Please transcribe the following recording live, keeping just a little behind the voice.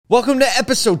Welcome to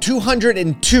episode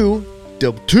 202,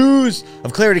 double twos,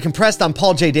 of Clarity Compressed. I'm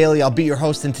Paul J. Daly. I'll be your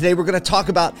host, and today we're going to talk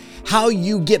about how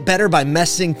you get better by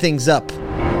messing things up.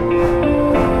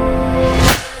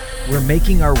 We're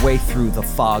making our way through the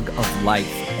fog of life,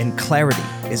 and clarity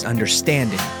is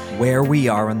understanding where we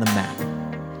are on the map.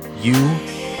 You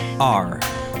are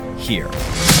here.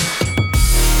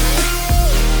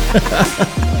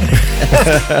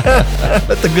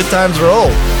 Let the good times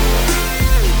roll.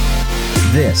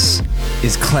 This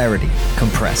is Clarity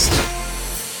Compressed.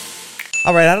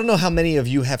 All right, I don't know how many of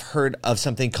you have heard of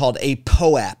something called a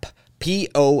POAP.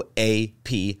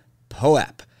 P-O-A-P,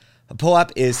 POAP. A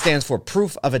POAP stands for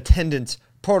Proof of Attendance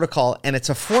Protocol, and it's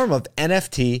a form of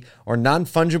NFT or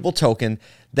non-fungible token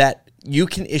that you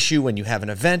can issue when you have an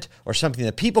event or something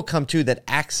that people come to that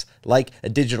acts like a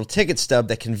digital ticket stub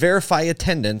that can verify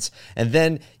attendance and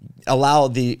then allow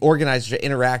the organizer to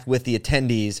interact with the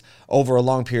attendees over a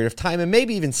long period of time and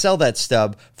maybe even sell that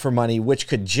stub for money, which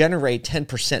could generate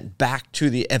 10% back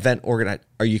to the event organizer.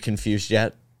 Are you confused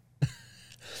yet?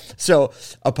 So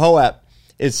a POAP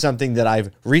is something that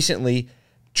I've recently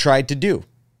tried to do,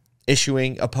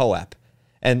 issuing a POAP.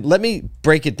 And let me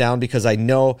break it down because I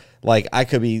know I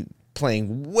could be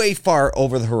playing way far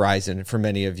over the horizon for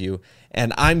many of you,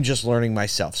 and I'm just learning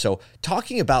myself. So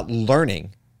talking about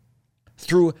learning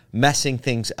through messing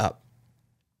things up.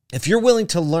 If you're willing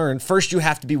to learn, first you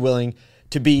have to be willing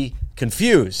to be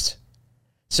confused.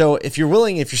 So if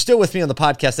you're still with me on the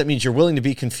podcast, that means you're willing to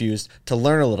be confused, to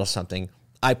learn a little something.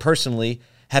 I personally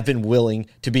have been willing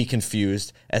to be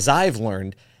confused as I've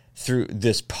learned through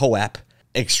this POAP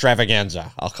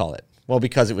extravaganza, I'll call it. Well,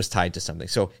 because it was tied to something.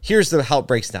 So here's how it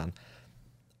breaks down.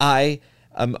 I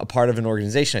am a part of an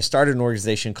organization. I started an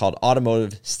organization called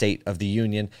Automotive State of the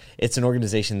Union. It's an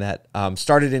organization that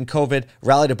started in COVID,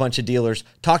 rallied a bunch of dealers,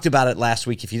 talked about it last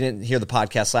week. If you didn't hear the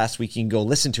podcast last week, you can go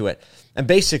listen to it. And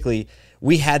basically,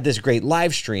 we had this great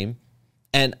live stream,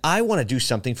 and I want to do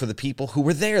something for the people who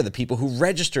were there, the people who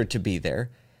registered to be there.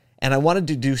 And I wanted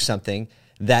to do something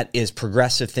that is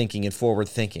progressive thinking and forward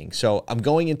thinking. So I'm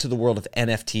going into the world of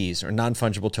NFTs or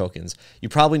non-fungible tokens. You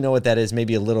probably know what that is,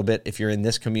 maybe a little bit if you're in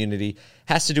this community. It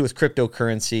has to do with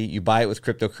cryptocurrency. You buy it with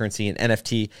cryptocurrency, and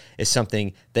NFT is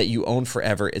something that you own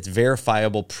forever. It's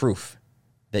verifiable proof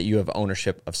that you have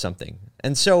ownership of something.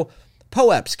 And so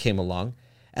POAPs came along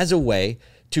as a way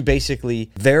to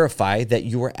basically verify that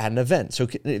you were at an event. So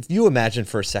if you imagine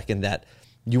for a second that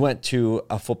you went to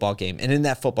a football game, and in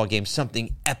that football game,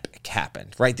 something epic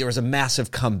happened, right? There was a massive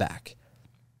comeback.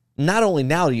 Not only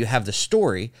now do you have the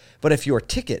story, but if your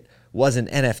ticket was an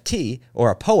NFT or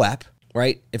a POAP,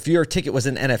 right? If your ticket was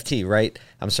an NFT, right?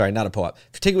 I'm sorry, not a POAP.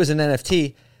 If your ticket was an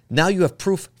NFT, now you have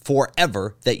proof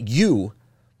forever that you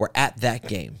were at that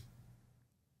game.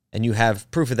 And you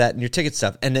have proof of that in your ticket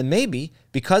stuff. And then maybe,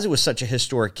 because it was such a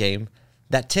historic game,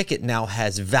 that ticket now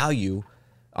has value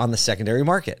on the secondary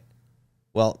market.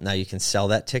 Well, now you can sell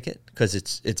that ticket because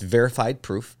it's verified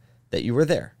proof that you were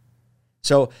there.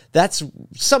 So that's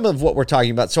some of what we're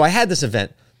talking about. So I had this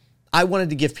event. I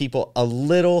wanted to give people a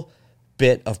little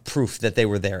bit of proof that they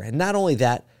were there. And not only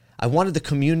that, I wanted the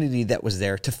community that was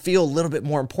there to feel a little bit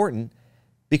more important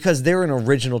because they're an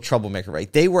original troublemaker,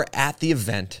 right? They were at the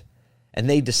event and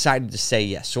they decided to say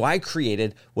yes. So I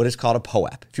created what is called a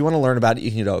POAP. If you want to learn about it,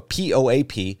 you can go to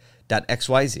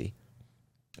POAP.xyz.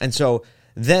 And so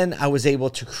then I was able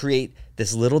to create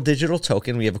this little digital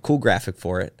token. We have a cool graphic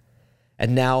for it.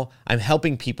 And now I'm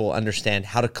helping people understand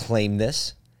how to claim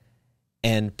this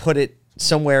and put it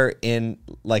somewhere in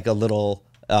like a little,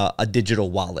 a digital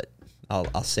wallet.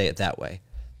 I'll say it that way.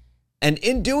 And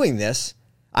in doing this,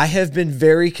 I have been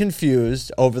very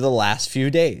confused over the last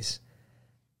few days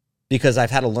because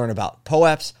I've had to learn about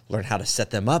POAPs, learn how to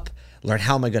set them up, learn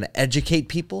how am I going to educate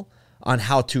people on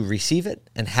how to receive it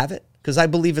and have it. Because I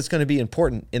believe it's going to be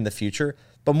important in the future.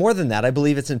 But more than that, I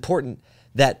believe it's important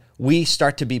that we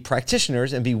start to be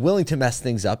practitioners and be willing to mess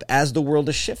things up as the world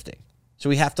is shifting. So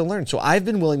we have to learn. So I've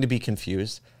been willing to be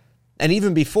confused. And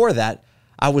even before that,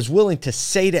 I was willing to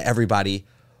say to everybody,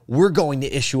 we're going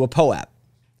to issue a POAP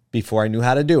before I knew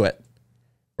how to do it.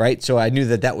 Right? So I knew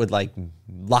that would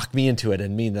lock me into it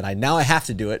and mean that I have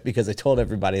to do it because I told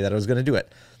everybody that I was going to do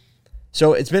it.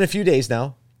 So it's been a few days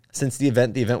now since the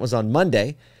event. The event was on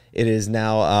Monday. It is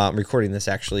now, I'm recording this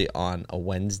actually on a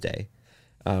Wednesday.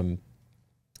 So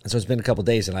it's been a couple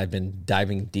days and I've been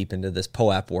diving deep into this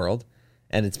POAP world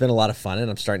and it's been a lot of fun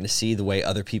and I'm starting to see the way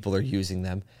other people are using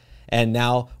them. And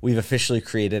now we've officially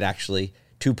created actually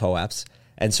 2 POAPs.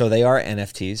 And so they are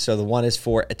NFTs. So the one is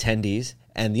for attendees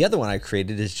and the other one I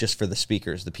created is just for the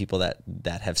speakers, the people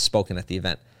that have spoken at the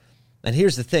event. And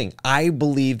here's the thing. I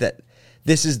believe that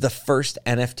this is the first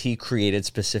NFT created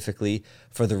specifically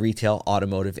for the retail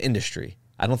automotive industry.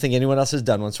 I don't think anyone else has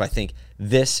done one, so I think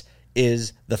this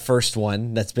is the first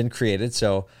one that's been created.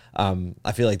 So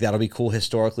I feel like that'll be cool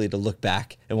historically to look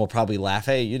back, and we'll probably laugh,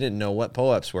 hey, you didn't know what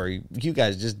POAPs were. You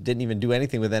guys just didn't even do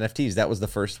anything with NFTs. That was the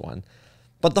first one.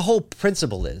 But the whole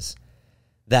principle is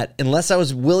that unless I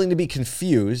was willing to be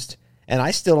confused, and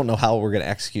I still don't know how we're going to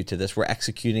execute to this. We're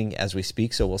executing as we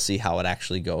speak, so we'll see how it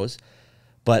actually goes.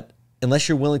 But unless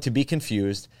you're willing to be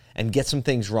confused and get some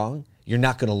things wrong, you're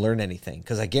not going to learn anything.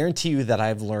 Because I guarantee you that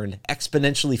I've learned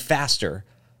exponentially faster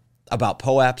about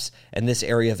POAPs and this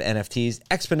area of NFTs,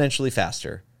 exponentially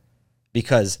faster,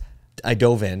 because I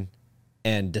dove in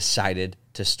and decided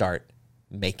to start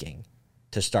making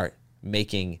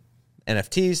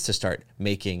NFTs, to start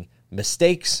making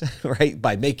mistakes, right?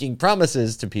 By making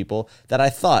promises to people that I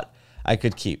thought I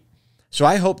could keep. So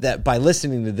I hope that by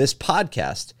listening to this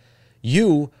podcast,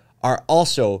 you are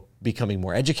also becoming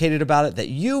more educated about it, that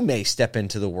you may step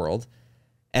into the world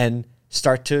and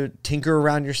start to tinker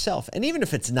around yourself. And even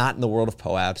if it's not in the world of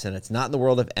POAPs and it's not in the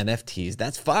world of NFTs,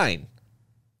 that's fine,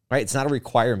 right? It's not a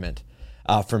requirement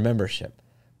for membership.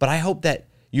 But I hope that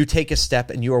you take a step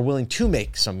and you are willing to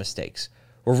make some mistakes.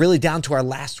 We're really down to our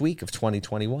last week of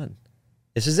 2021.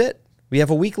 This is it. We have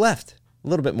a week left. A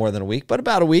little bit more than a week, but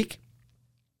about a week.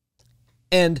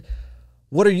 And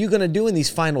what are you going to do in these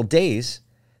final days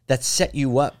that set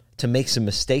you up to make some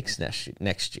mistakes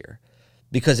next year?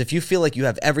 Because if you feel like you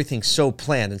have everything so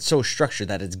planned and so structured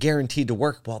that it's guaranteed to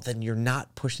work, well, then you're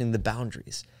not pushing the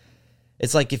boundaries.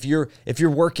 It's like if you're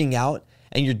working out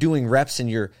and you're doing reps and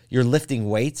you're lifting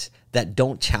weights that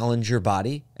don't challenge your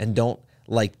body and don't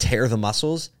like tear the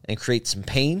muscles and create some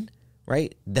pain,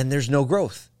 right? Then there's no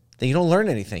growth. Then you don't learn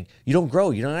anything. You don't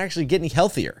grow. You don't actually get any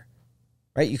healthier,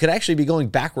 right? You could actually be going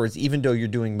backwards even though you're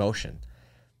doing motion.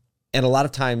 And a lot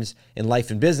of times in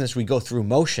life and business, we go through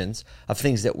motions of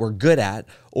things that we're good at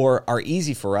or are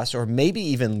easy for us, or maybe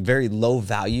even very low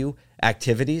value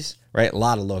activities, right? A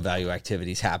lot of low value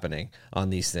activities happening on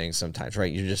these things sometimes,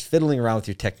 right? You're just fiddling around with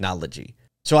your technology.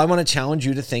 So I want to challenge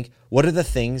you to think, what are the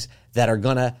things that are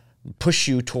going to push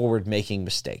you toward making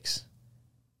mistakes?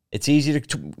 It's easy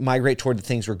to migrate toward the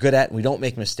things we're good at and we don't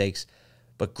make mistakes,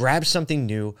 but grab something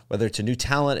new, whether it's a new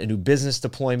talent, a new business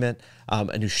deployment,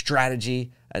 a new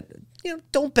strategy.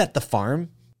 Don't bet the farm,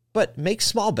 but make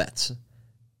small bets.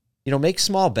 Make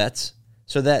small bets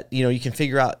so that, you can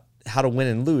figure out how to win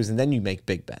and lose, and then you make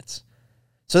big bets.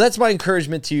 So that's my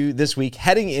encouragement to you this week,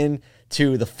 heading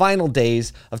into the final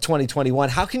days of 2021.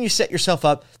 How can you set yourself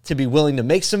up to be willing to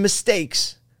make some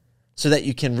mistakes so that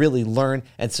you can really learn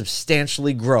and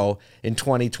substantially grow in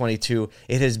 2022?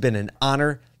 It has been an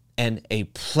honor and a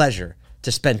pleasure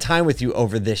to spend time with you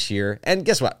over this year. And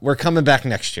guess what? We're coming back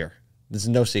next year. This is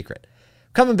no secret.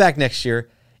 Coming back next year,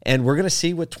 and we're going to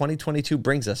see what 2022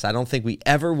 brings us. I don't think we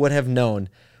ever would have known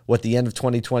what the end of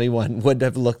 2021 would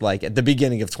have looked like at the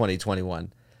beginning of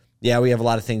 2021. Yeah, we have a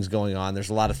lot of things going on. There's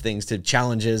a lot of things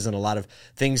challenges and a lot of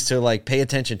things to pay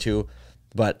attention to.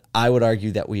 But I would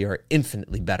argue that we are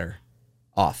infinitely better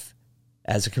off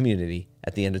as a community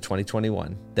at the end of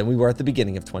 2021 than we were at the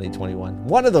beginning of 2021.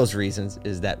 One of those reasons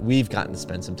is that we've gotten to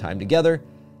spend some time together.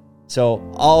 So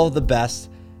all the best.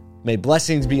 May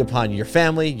blessings be upon your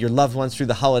family, your loved ones through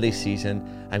the holiday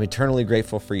season. I'm eternally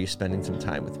grateful for you spending some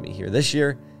time with me here this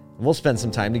year, and we'll spend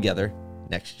some time together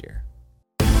next year.